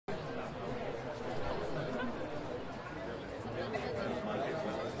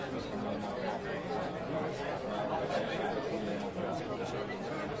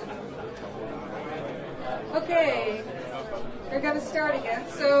Okay, we're gonna start again.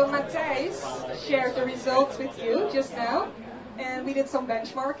 So Matthijs shared the results with you just now, and we did some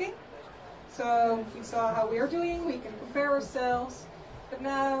benchmarking. So we saw how we're doing, we can compare ourselves, but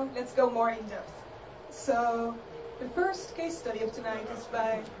now let's go more in depth. So the first case study of tonight is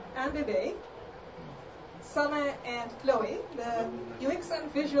by ANWB. Sanne and Chloé, the UX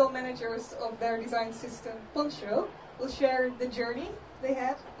and visual managers of their design system Poncho, will share the journey they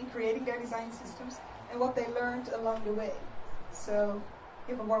had in creating their design systems and what they learned along the way. So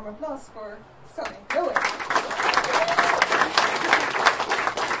give a warm applause for Sanne and Chloé.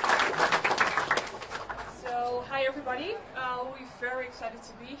 So hi everybody, we're very excited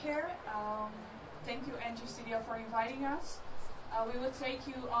to be here. Thank you Angi Studio for inviting us. We will take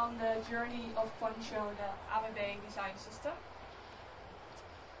you on the journey of Poncho, the ANWB design system.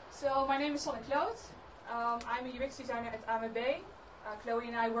 So my name is Sanne Kloot. I'm a UX designer at ANWB. Chloé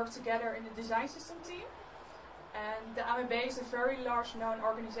and I work together in the design system team. And the ANWB is a very large known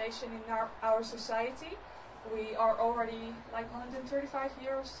organization in our society. We are already like 135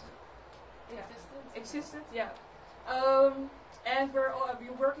 years existed. And we're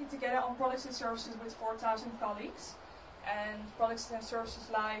working together on products and services with 4,000 colleagues. And products and services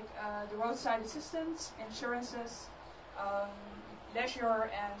like the roadside assistance, insurances, leisure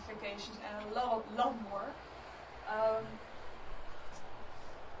and vacations, and a lot more.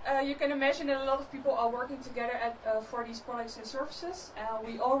 You can imagine that a lot of people are working together for these products and services.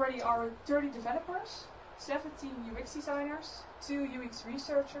 We already are 30 developers, 17 UX designers, 2 UX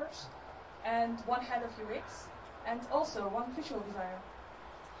researchers, and 1 head of UX, and also 1 visual designer.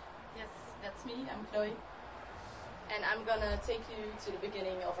 Yes, that's me, I'm Chloé. And I'm gonna take you to the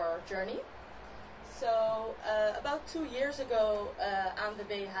beginning of our journey. So, about 2 years ago,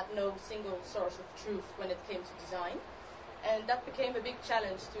 ANWB had no single source of truth when it came to design. And that became a big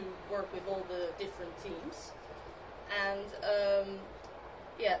challenge to work with all the different teams. And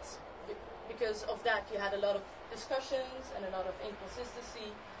yes, because of that you had a lot of discussions and a lot of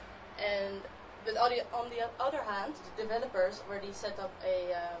inconsistency. But on the other hand, the developers already set up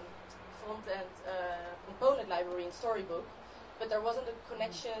a front-end component library in Storybook, but there wasn't a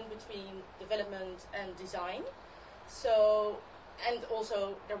connection between development and design. So, and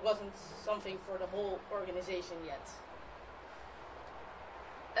also there wasn't something for the whole organization yet.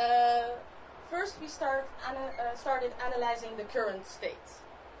 First we started analyzing the current state.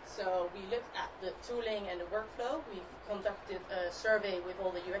 So we looked at the tooling and the workflow. We've conducted a survey with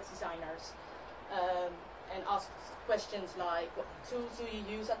all the UX designers and asked questions like what tools do you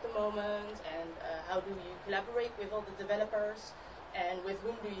use at the moment, and how do you collaborate with all the developers, and with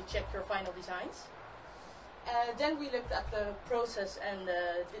whom do you check your final designs. Then we looked at the process and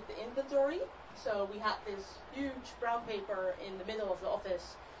did the inventory. So we had this huge brown paper in the middle of the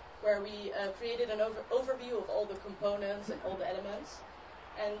office where we created an overview of all the components and all the elements.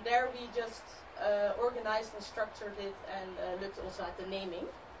 And there we just organized and structured it and looked also at the naming.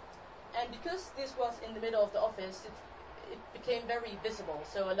 And because this was in the middle of the office, it became very visible.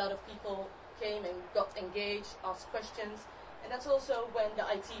 So a lot of people came and got engaged, asked questions. And that's also when the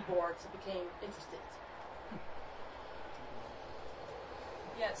IT board became interested.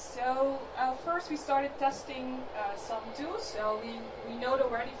 Yes, so first we started testing some tools. So we know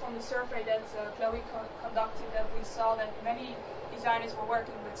already from the survey that Chloé conducted that we saw that many designers were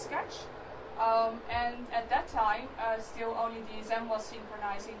working with Sketch. And at that time, still only DSM was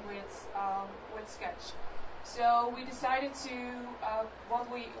synchronizing with Sketch. So we decided to,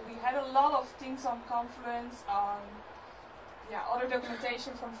 we had a lot of things on Confluence, other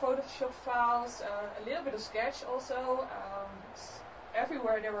documentation from Photoshop files, a little bit of Sketch also.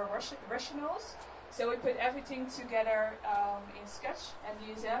 Everywhere there were rationals. So we put everything together in Sketch and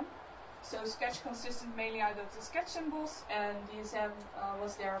DSM. So Sketch consisted mainly out of the sketch symbols, and DSM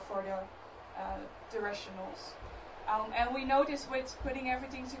was there for the rationals. And we noticed with putting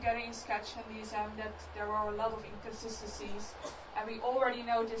everything together in Sketch and DSM that there were a lot of inconsistencies. And we already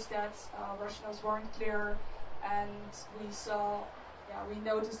noticed that rationals weren't clear, and we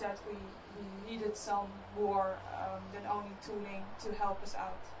noticed that we needed some more than only tooling to help us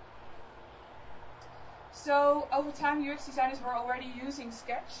out. So over time UX designers were already using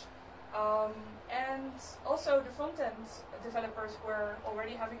Sketch, and also the front-end developers were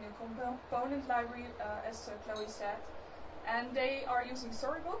already having a component library, as Chloé said, and they are using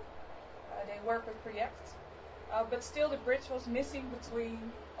Storybook. They work with Project, but still the bridge was missing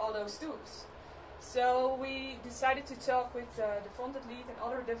between all those tools. So we decided to talk with the front-end lead and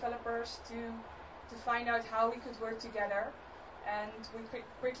other developers to find out how we could work together, and we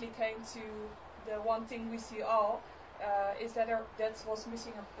quickly came to the one thing we see all is that there was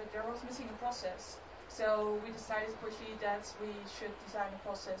missing a process. So we decided quickly that we should design a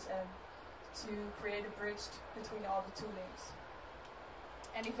process and to create a bridge between all the toolings.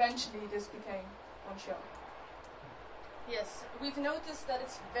 And eventually this became Poncho. Yes, we've noticed that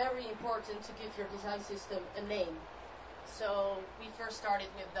it's very important to give your design system a name. So we first started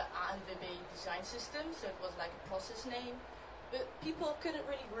with the ANWB design system, so it was like a process name, but people couldn't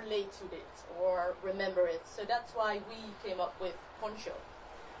really relate to it or remember it, so that's why we came up with Poncho.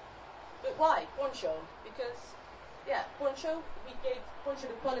 But why Poncho? Because, yeah, Poncho, we gave Poncho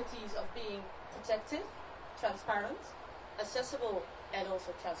the qualities of being protective, transparent, accessible, and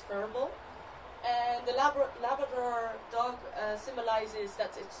also transferable. And the Labrador dog symbolizes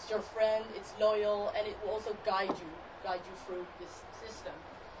that it's your friend, it's loyal, and it will also guide you through this system.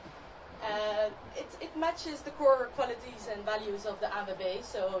 It matches the core qualities and values of the ANWB,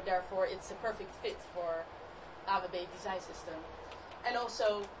 so therefore it's a perfect fit for ANWB design system. And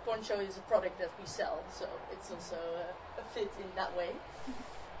also, Poncho is a product that we sell, so it's also a fit in that way.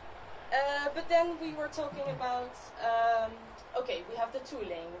 But then we were talking about, okay, we have the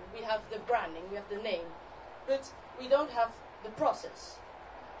tooling, we have the branding, we have the name, but we don't have the process.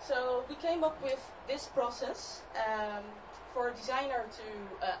 So we came up with this process for a designer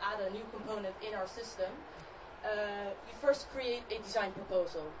to add a new component in our system. You first create a design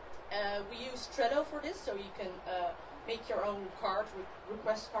proposal. We use Trello for this, so you can make your own card,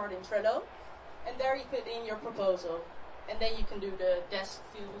 request card in Trello, and there you put in your proposal. And then you can do the desk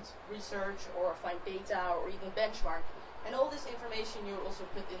field research or find data or even benchmark. And all this information you also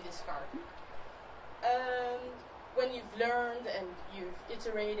put in this card. When you've learned and you've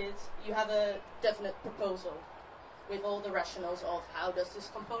iterated, you have a definite proposal with all the rationales of how does this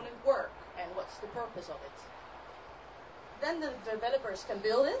component work and what's the purpose of it. Then the developers can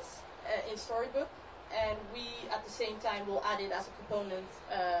build it in Storybook, and we at the same time will add it as a component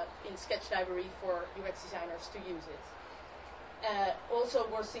in Sketch Library for UX designers to use it. Also,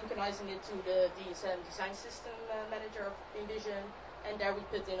 we're synchronizing it to the DSM Design System Manager of InVision, and there we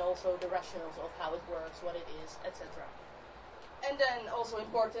put in also the rationales of how it works, what it is, etc. And then also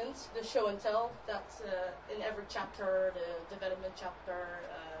important, the show and tell, that in every chapter, the development chapter,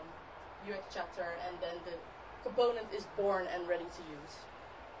 UX chapter, and then the component is born and ready to use.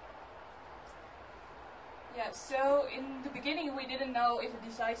 Yeah, so in the beginning we didn't know if a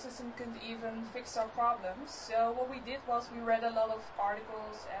design system could even fix our problems. So what we did was we read a lot of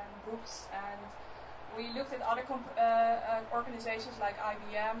articles and books, and we looked at other organizations like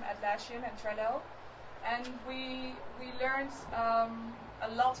IBM, Atlassian and Trello, and we learned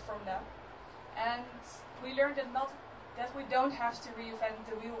a lot from them. And we learned that we don't have to reinvent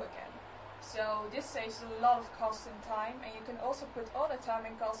the wheel again. So this saves a lot of cost and time, and you can also put all the time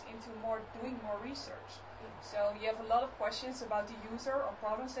and cost into doing more research. So you have a lot of questions about the user or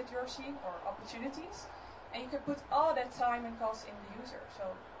problems that you're seeing or opportunities, and you can put all that time and cost in the user, so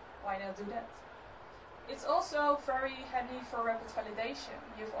why not do that? It's also very handy for rapid validation.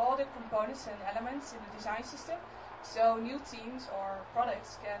 You have all the components and elements in the design system, so new teams or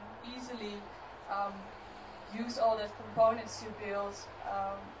products can easily use all the components to build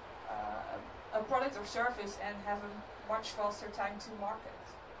a product or service and have a much faster time to market.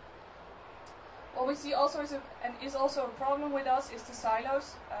 What we see also is also a problem with us is the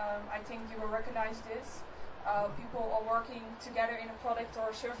silos. I think you will recognize this. People are working together in a product or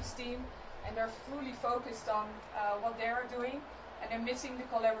a service team, and they're fully focused on what they are doing, and they're missing the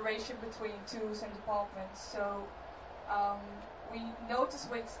collaboration between tools and departments. So we notice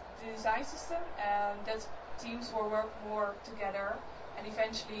with the design system that teams will work more together, and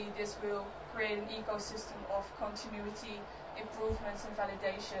eventually this will create an ecosystem of continuity, improvements and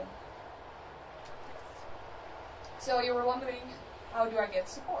validation. So you were wondering, how do I get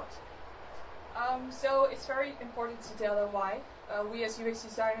support? So it's very important to tell them why. We as UX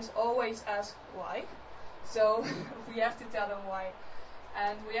designers always ask why. So we have to tell them why.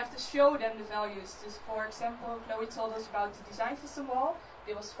 And we have to show them the values. Just for example, Chloé told us about the design system wall.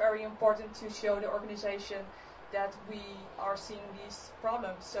 It was very important to show the organization that we are seeing these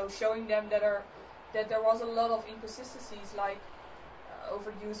problems. So showing them that there was a lot of inconsistencies, like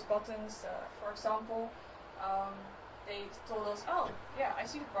overused buttons, for example. They told us, oh, yeah, I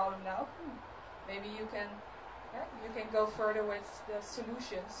see the problem now. Maybe you can go further with the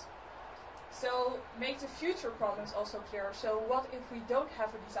solutions. So make the future problems also clear. So what if we don't have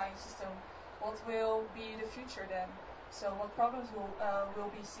a design system? What will be the future then? So what problems we'll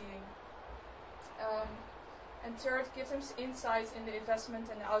be seeing? And third, give them insights in the investment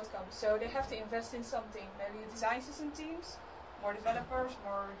and the outcome. So they have to invest in something. Maybe design system teams, more developers,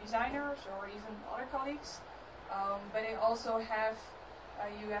 more designers, or even other colleagues. But they also have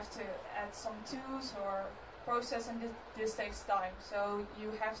you have to add some tools or process, and this takes time. So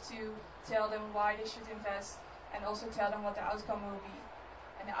you have to tell them why they should invest, and also tell them what the outcome will be.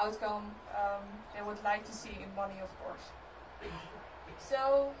 And the outcome they would like to see in money, of course.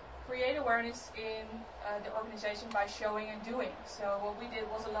 So create awareness in the organization by showing and doing. So what we did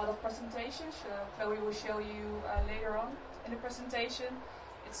was a lot of presentations. Chloé will show you later on in the presentation.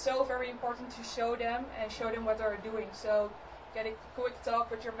 It's so very important to show them and show them what they're doing. So get a quick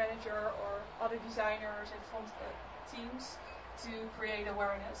talk with your manager or other designers and front teams to create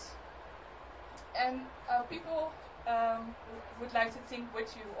awareness. And people would like to think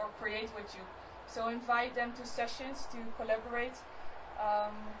with you or create with you. So invite them to sessions to collaborate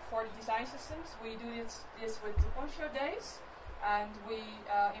for the design systems. We do this with the Poncho days, and we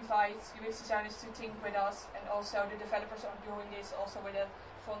invite UX designers to think with us, and also the developers are doing this also with a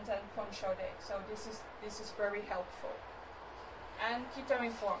front-end Poncho day. So this is very helpful. And keep them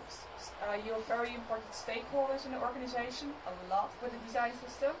informed. You're very important stakeholders in the organization, a lot with the design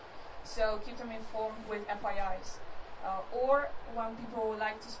system. So keep them informed with FYIs. Or when people would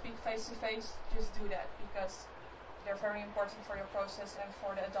like to speak face-to-face, just do that, because they're very important for your process and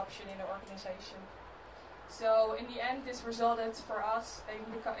for the adoption in the organization. So in the end, this resulted for us in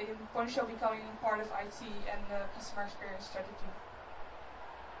Poncho becoming part of IT and the customer experience strategy.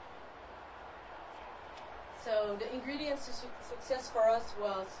 So the ingredients to success for us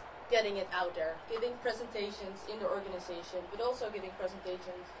was getting it out there, giving presentations in the organization, but also giving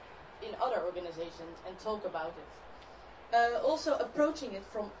presentations in other organizations and talk about it. Also approaching it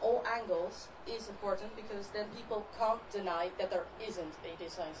from all angles is important, because then people can't deny that there isn't a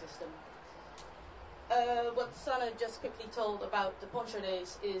design system. What Sanne just quickly told about the Poncho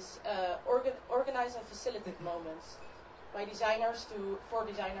days is organize and facilitate moments by designers for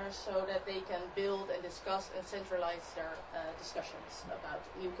designers, so that they can build and discuss and centralize their discussions about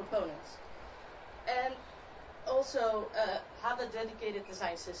new components. And also have a dedicated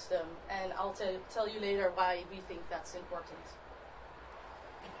design system, and I'll tell you later why we think that's important.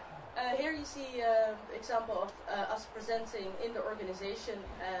 Here you see an example of us presenting in the organization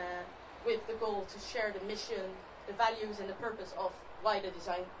with the goal to share the mission, the values and the purpose of why the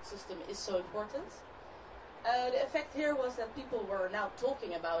design system is so important. The effect here was that people were now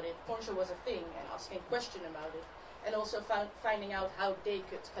talking about it, Poncho was a thing, and asking questions about it, and also finding out how they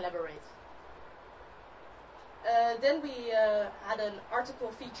could collaborate. Then we had an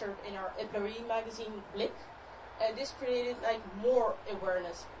article featured in our employee magazine, Blik. This created more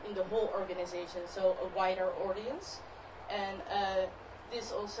awareness in the whole organization, so a wider audience. And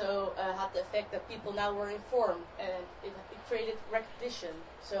this also had the effect that people now were informed, and it created recognition,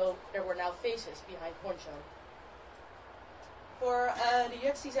 so there were now faces behind Poncho. For the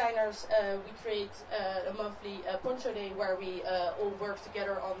UX designers, we create a monthly Poncho day where we all work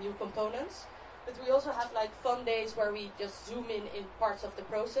together on new components. But we also have fun days where we just zoom in parts of the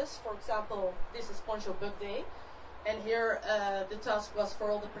process. For example, this is Poncho Bug Day. And here the task was for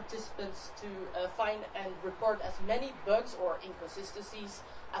all the participants to find and report as many bugs or inconsistencies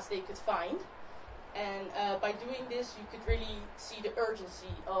as they could find. And by doing this, you could really see the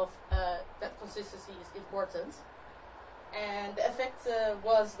urgency of that consistency is important. And the effect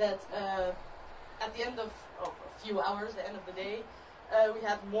was that at the end of a few hours, the end of the day, we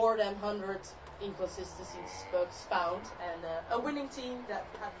had more than 100 inconsistencies, bugs found, and a winning team that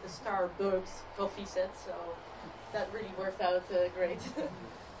had the star bugs coffee set, so that really worked out great.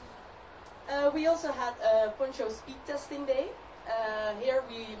 We also had a Poncho speed testing day. Here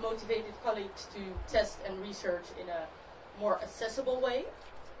we motivated colleagues to test and research in a more accessible way,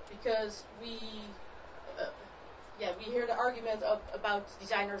 because we hear the argument about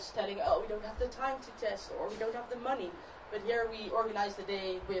designers telling, oh, we don't have the time to test, or we don't have the money. But here we organized the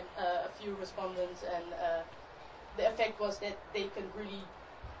day with a few respondents, and the effect was that they can really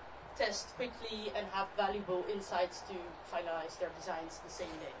test quickly and have valuable insights to finalize their designs the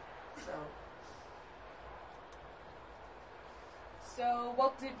same day. So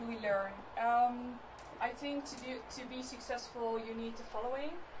what did we learn? I think to be successful, you need the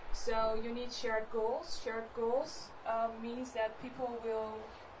following. So you need shared goals. Shared goals means that people will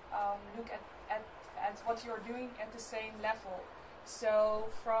look at what you're doing at the same level. So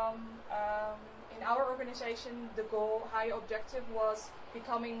from in our organization, the goal, high objective, was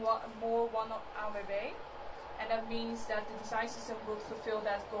becoming more one of ANWB, and that means that the design system will fulfill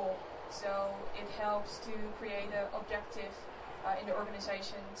that goal. So it helps to create an objective in the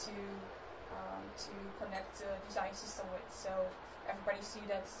organization to connect the design system with. So everybody see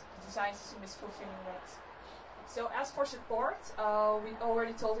that the design system is fulfilling that. So as for support, we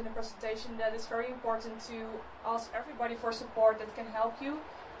already told in the presentation that it's very important to ask everybody for support that can help you.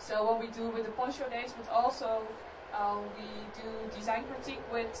 So what we do with the Poncho days, but also we do design critique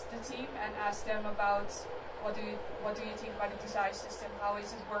with the team and ask them about what do you think about the design system, how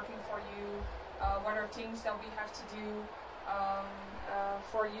is it working for you, what are things that we have to do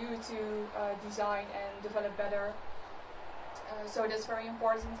for you to design and develop better. So that's very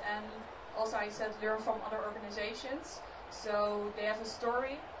important. And also I said learn from other organizations. So they have a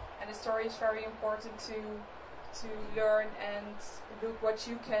story, and the story is very important to learn and look what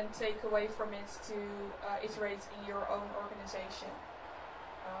you can take away from it to iterate in your own organization.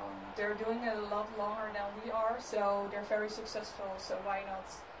 They're doing it a lot longer than we are, so they're very successful, so why not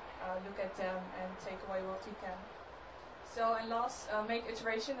look at them and take away what you can. So, and last, make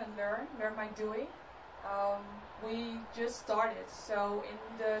iteration and learn by doing. We just started, so in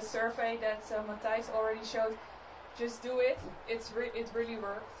the survey that Matthijs already showed, just do it, it really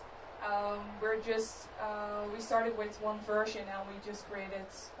worked. We started with one version and we just created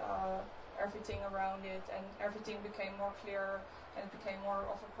everything around it, and everything became more clear and it became more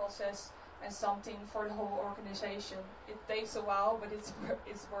of a process and something for the whole organization. It takes a while, but it's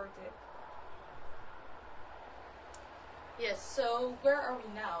worth it. Yes, so where are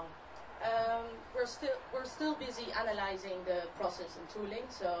we now? We're still busy analyzing the process and tooling,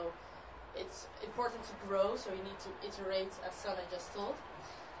 so it's important to grow, so you need to iterate, as Sanne just told.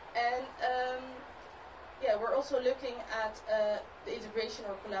 And yeah, we're also looking at the integration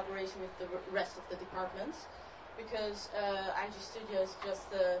or collaboration with the rest of the departments, because Angi Studio has just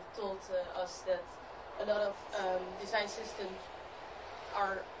told us that a lot of design systems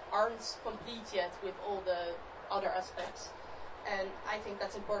aren't complete yet with all the other aspects. And I think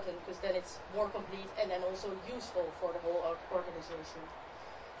that's important because then it's more complete and then also useful for the whole organization.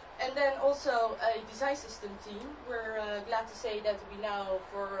 And then also a design system team. We're glad to say that we now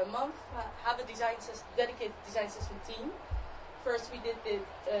for a month have a dedicated design system team. First we did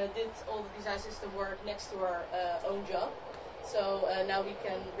all the design system work next to our own job. So now we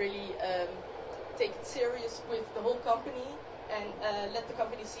can really take it serious with the whole company and let the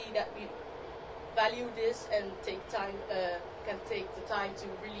company see that we value this and can take the time to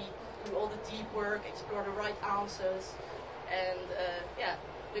really do all the deep work, explore the right answers, and yeah,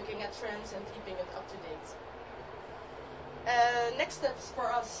 looking at trends and keeping it up to date. Next steps for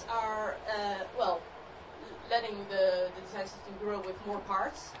us are letting the design system grow with more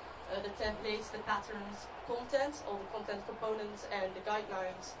parts, the templates, the patterns, content, all the content components and the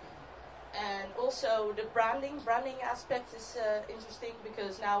guidelines. And also the branding aspect is interesting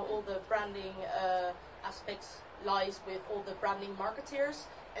because now all the branding aspects lies with all the branding marketeers,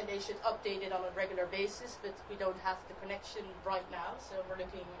 and they should update it on a regular basis, but we don't have the connection right now, so we're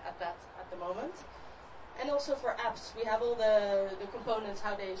looking at that at the moment. And also for apps, we have all the components,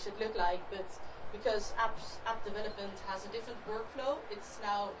 how they should look like, but because app development has a different workflow, it's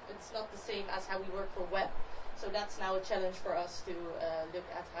not the same as how we work for web. So that's now a challenge for us to look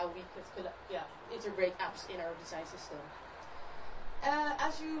at how we could integrate apps in our design system.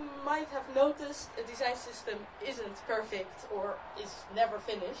 As you might have noticed, a design system isn't perfect or is never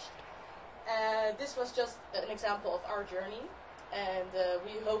finished. This was just an example of our journey, and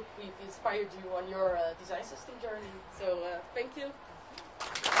we hope we've inspired you on your design system journey. So thank you.